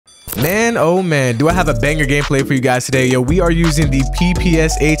Man, oh man, do I have a banger gameplay for you guys today. Yo, we are using the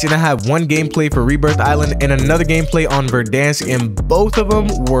PPSH, and I have one gameplay for Rebirth Island and another gameplay on Verdansk, and both of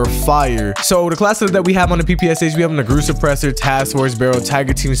them were fire. So the classes that we have on the PPSH, we have the Gru Suppressor, Task Force Barrel,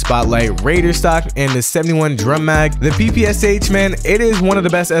 Tiger Team Spotlight, Raider Stock, and the 71 Drum Mag. The PPSH, man, it is one of the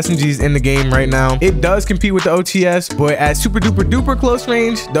best SMGs in the game right now. It does compete with the OTS, but at super duper duper close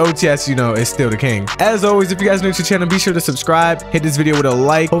range, the OTS, you know, is still the king. As always, if you guys are new to the channel, be sure to subscribe, hit this video with a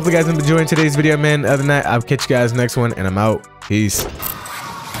like. Hopefully you guys have been enjoying today's video, man. Other than that, I'll catch you guys next one, and I'm out. Peace.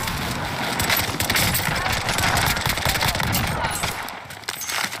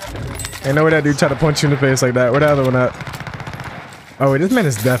 Ain't no way that dude tried to punch you in the face like that. Where the other one at? Oh wait, this man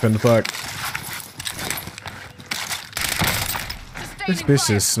is deaf in the fuck. This bitch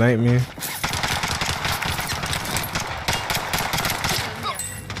just sniped me.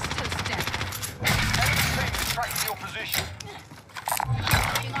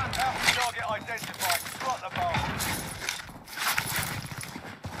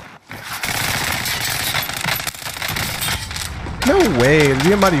 No way, did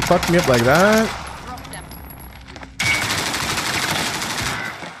anybody fuck me up like that?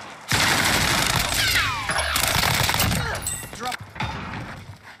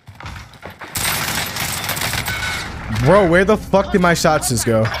 Bro, where the fuck did my shots just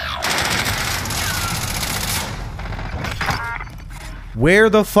go? Where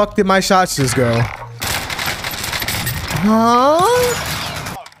the fuck did my shots just go? Huh?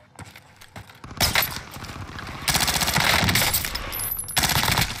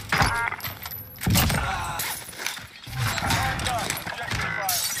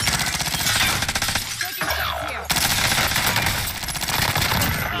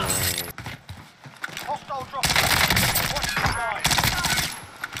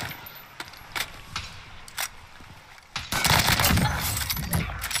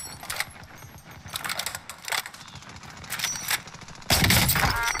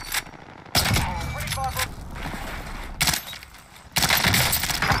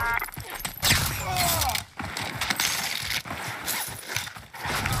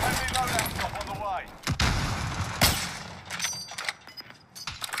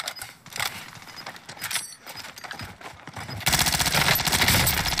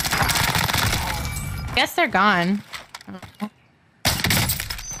 Guess they're gone. Look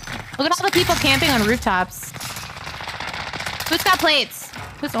at all the people camping on rooftops. Who's got plates?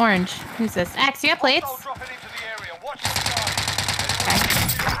 Who's orange? Who's this? X, you got plates? Okay.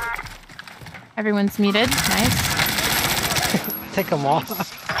 Everyone's muted. Nice. Take them off.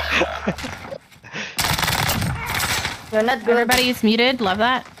 You're not good. Everybody's muted. Love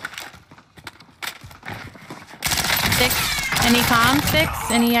that. Six. Any comms?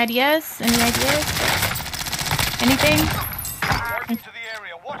 Six? Any ideas? Any ideas? Anything? Into the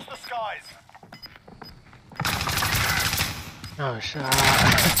area. Watch the skies. Oh shit.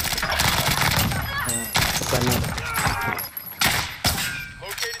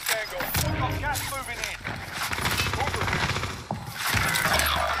 Located Tango. Got gas moving in.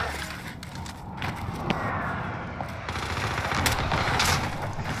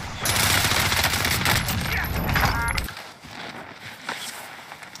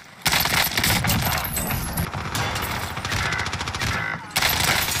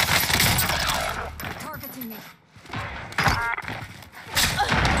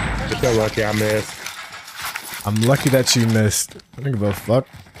 You're lucky I missed. I'm lucky that you missed. I don't give a fuck.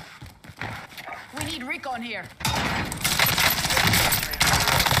 We need recon here.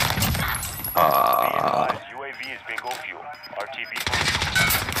 UAV is bingo fuel. RTB.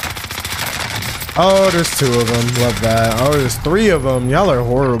 Oh, there's two of them. Love that. Oh, there's three of them. Y'all are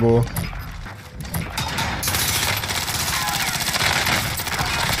horrible.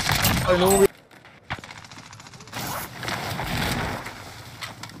 I know.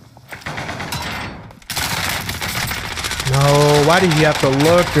 No, why did he have to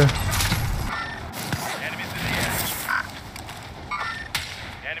look? Enemies in the area.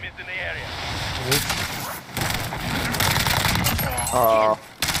 Enemies in the area.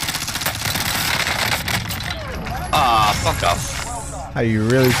 Fuck off. How you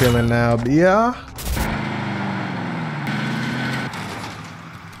really feeling now? Yeah.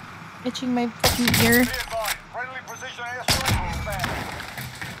 Itching my fucking ear. Friendly precision airstrike inbound.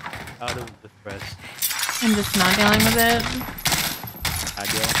 Out of the press. I'm just not dealing with it.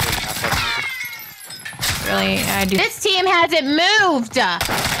 Really, I do. This team hasn't moved!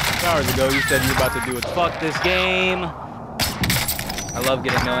 Hours ago, you said you were about to do it. Fuck this game. I love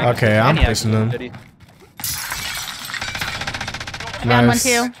getting knowing. Okay, I'm pushing them. Down one, two.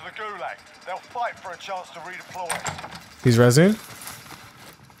 To the gulag. They'll fight for a chance to redeploy. He's resin.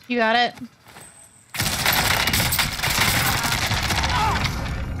 You got it.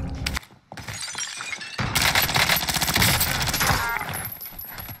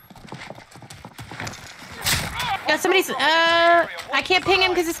 Got somebody's. I can't ping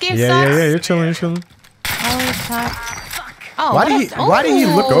him because this game sucks. Yeah. You're chilling. You're chilling. Oh, it's hot. Oh, Why did he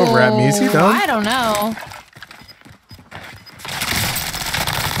look over at me? Is he dumb? I don't know.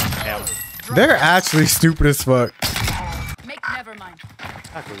 They're actually stupid as fuck. Never mind.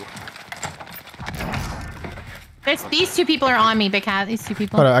 These two people are on me, Bigcat. These two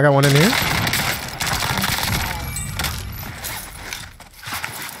people. Hold on, I got one in here.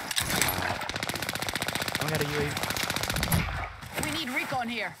 I got a UAV. We need recon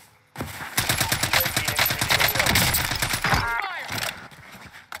here.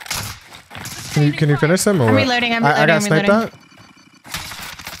 Can you finish them or I'm what? reloading. I got sniped out.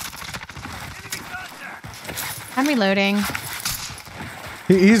 I'm reloading.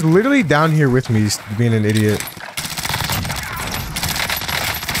 He's literally down here with me, being an idiot.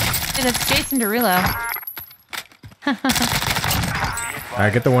 Hey, that's Jason Derulo.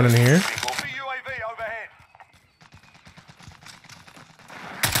 Alright, get the one in here. UAV overhead.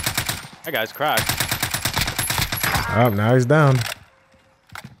 That guy's cracked. Oh, now he's down.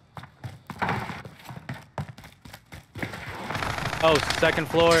 Oh, second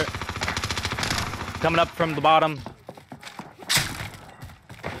floor. Coming up from the bottom.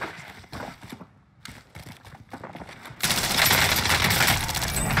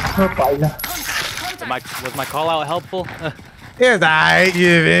 Was my call out helpful? It's alright,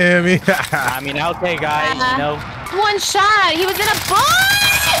 you feel me? I mean, okay, guys, you know. One shot. He was in a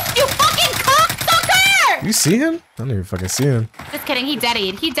bush. You fucking cocksucker! You see him? I don't even fucking see him. Just kidding. He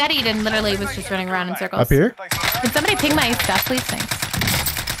deadied. He deadied and literally was just running around in circles. Up here? Can somebody ping my stuff, please? Thanks.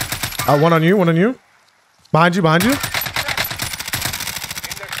 One on you, one on you. Behind you, behind you.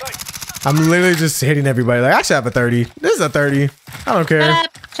 I'm literally just hitting everybody. Like, I should have a 30. This is a 30. I don't care. Shut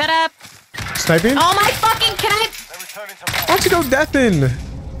up. Shut up. Sniping? Oh my fucking, can I? Why don't you go death in?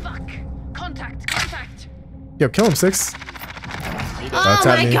 Fuck. Contact. Yo, kill him, 6. Oh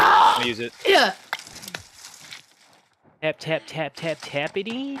my me. god. Use it. Yeah.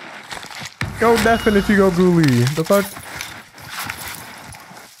 Tappity. Go death in if you go ghoulie. The fuck?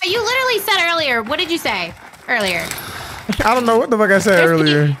 You literally said earlier. What did you say earlier? I don't know what the fuck I said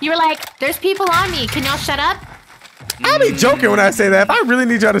earlier. You were like, there's people on me. Can y'all shut up? I'll be joking when I say that. If I really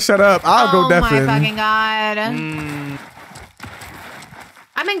need y'all to shut up, I'll go death in. Oh my fucking god. I'm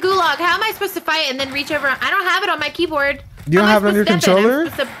in gulag. How am I supposed to fight and then reach over? I don't have it on my keyboard. You don't have it on your controller?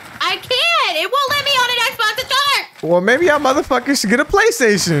 I can't. It won't let me on an Xbox controller. Well, maybe y'all motherfuckers should get a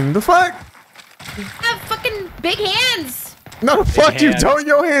PlayStation. The fuck? I have fucking big hands. No, the fuck you don't.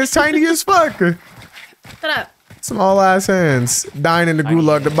 Your hands tiny as fuck. Shut up. Small ass hands. Dying in the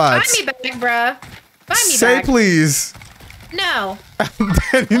gulag, the bots. Buy me back, bruh. Buy me Say back. please. No.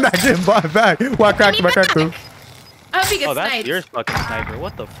 You're not getting bought back. Well, I cracked him. I cracked him. I hope he gets Oh, that's sniped. your fucking sniper.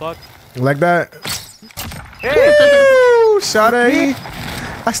 What the fuck? Like that. Woo! Sade.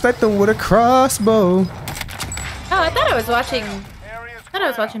 I sniped him with a crossbow. Oh, I thought I was watching.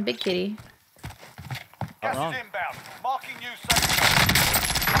 Big Kitty. Gas wrong. is inbound. Marking you safe.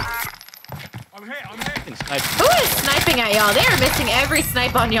 I'm here. Fucking sniper. Who is sniping at y'all? They are missing every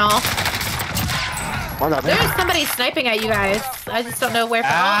snipe on y'all. There is somebody sniping at you guys. I just don't know where.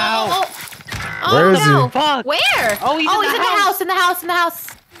 Ow. Oh, Where is no. he? Fuck. Where? Oh, he's in the in the house.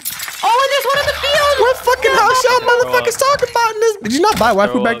 Oh, and there's one in the field. What fucking house y'all motherfuckers talking about in this? Did you not buy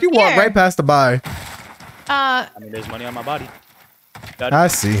waifu back? You walked right past the buy. I mean, there's money on my body. Got it. I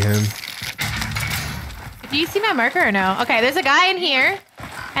see him. Do you see my marker or no? Okay, there's a guy in here,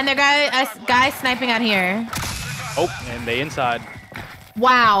 and a guy sniping out here. Oh, and they inside.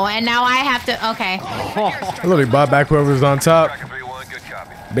 Wow, and now I have to. Okay. I literally bought back whoever's on top.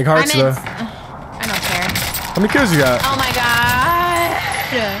 Big hearts though. I don't care. How many kills you got? Oh my god.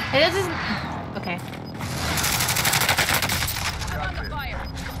 It doesn't. Okay.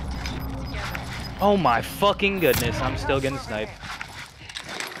 Oh my fucking goodness, I'm still getting sniped.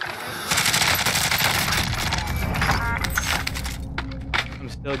 I'm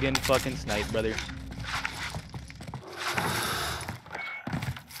still getting fucking sniped, brother.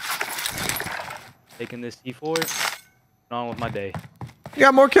 Taking this C4, going on with my day. You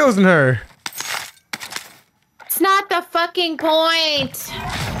got more kills than her. It's not the fucking point.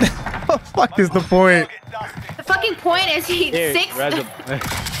 What the fuck is the point? The fucking point is he Here, literally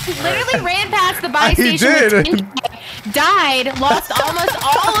ran past the buy He station did. with 10K, died, lost almost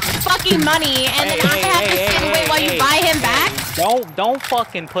all of his fucking money, and then I have to sit and wait while you buy him back? Don't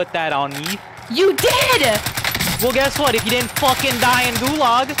fucking put that on me. You did! Well, guess what? If you didn't fucking die in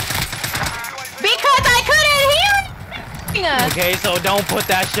Gulag. Because I couldn't hear. Okay, so don't put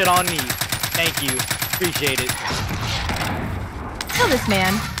that shit on me. Thank you. Appreciate it. Kill this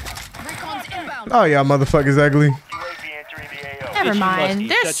man. Recon's inbound. Oh yeah, motherfuckers ugly. UAV entering the AO. Never Bitch, you mind. musty.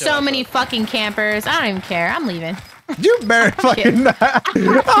 There's Shut your so ass many up. fucking campers. I don't even care. I'm leaving. You better fucking not.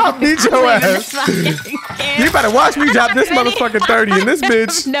 I'll beat your I'm leaving this ass. fucking camp. You better watch me drop this motherfucking 30 in this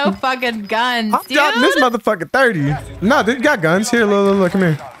bitch. No fucking guns, I'm dude. dropping this motherfucking 30. No, they got guns. Here, look, come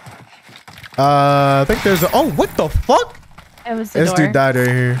here. I think there's a. Oh, what the fuck? It was the This door. dude died right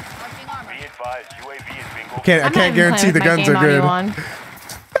here. Be advised, UAV is bingo. I can't I'm not even guarantee the playing with guns my are game good. on you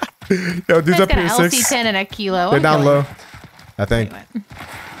long. Yo, dude's He's up got here an 6. LC-10 and a kilo. They're I'm down killing low. I think. it.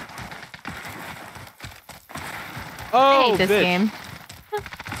 I Oh, hate this bitch. game.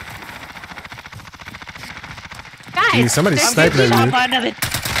 Guys, Gee, somebody's there's sniping two at people. you. Another.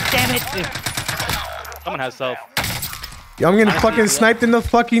 Damn it. Someone has self. Yo, I'm getting Honestly, fucking yeah. sniped in the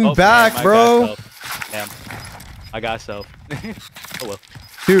fucking Oh, back, damn, I bro. got self. Damn. I got self. Oh well.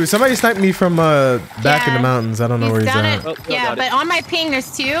 Dude, somebody sniped me from back in the Yeah. mountains. I don't know He's where he's got at. it. Oh, Yeah, got it. but on my ping,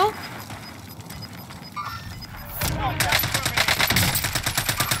 there's two.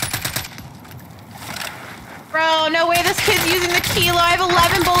 Bro, no way this kid's using the kilo. I have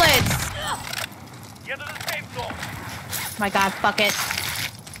 11 bullets. Get to the safe zone. My God, fuck it.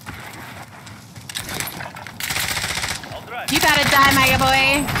 I'll drive. You gotta die, my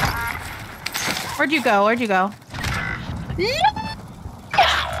boy. Where'd you go? Where'd you go? No!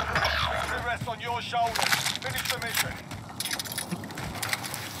 The rest on your shoulders. Finish the mission.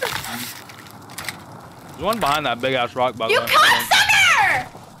 There's one behind that big ass rock, by the You way. cocksucker!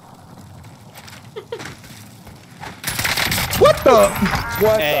 What the?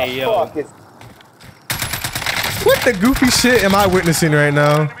 Hey, yo. What the goofy shit am I witnessing right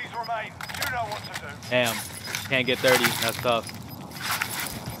now? Enemies remain. You know what to do. Damn. Can't get 30. That's tough.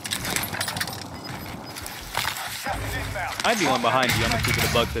 Gas is inbound. I'd be one behind you. I'm gonna keep it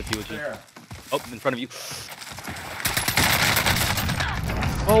a buck 50 with you. Oh, in front of you.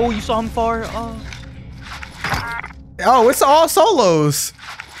 Oh, you saw him far. Oh. Oh, it's all solos.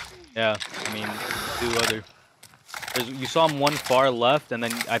 Yeah, I mean, two other. You saw him one far left, and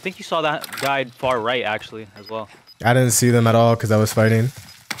then I think you saw that guy far right actually as well. I didn't see them at all because I was fighting. Do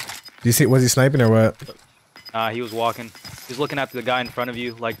you see? Was he sniping or what? He was walking. He was looking at the guy in front of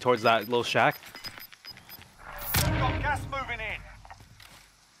you, like towards that little shack. We've got gas moving in.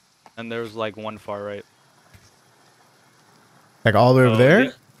 And there was like one far right. Like all the way over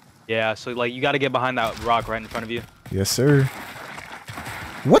there? Yeah, so like you got to get behind that rock right in front of you. Yes, sir.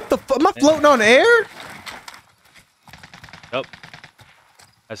 What the fuck? Am I floating on air? Yep.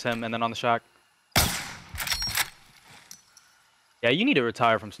 That's him, and then on the shack. Yeah, you need to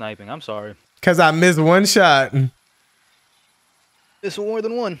retire from sniping. I'm sorry. Because I missed one shot. It's more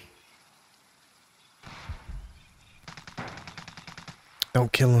than one.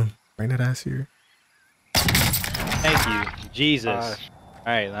 Don't kill him. Bring that ass here. Thank you. Jesus.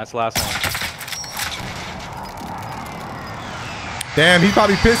 Alright, that's the last one. Damn, he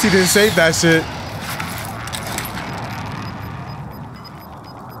probably pissed he didn't save that shit.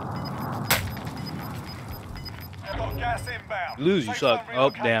 I've got gas inbound. Lose, you Safe suck. zone Oh,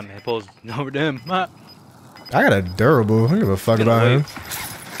 relocated. damn. It pulls over to him. I got a durable. I don't give a fuck Gonna about wait. him.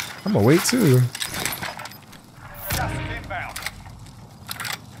 I'm gonna wait too. Gas is inbound.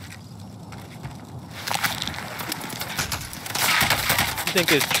 You think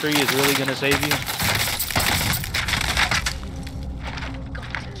this tree is really gonna save you? Got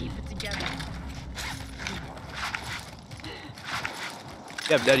to keep it together.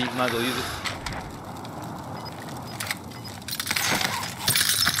 You have Daddy, you might as well use it.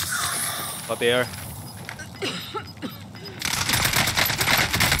 Up the air.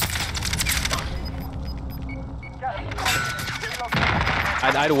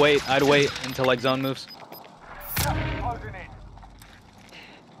 I'd wait. I'd wait until like zone moves. Closing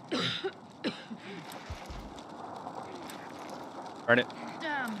in. Earn it.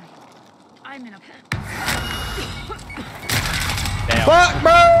 Damn. I'm in a. Damn. Fuck,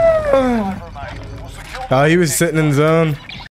 bro! Remain. We'll secure Oh, he was sitting in zone.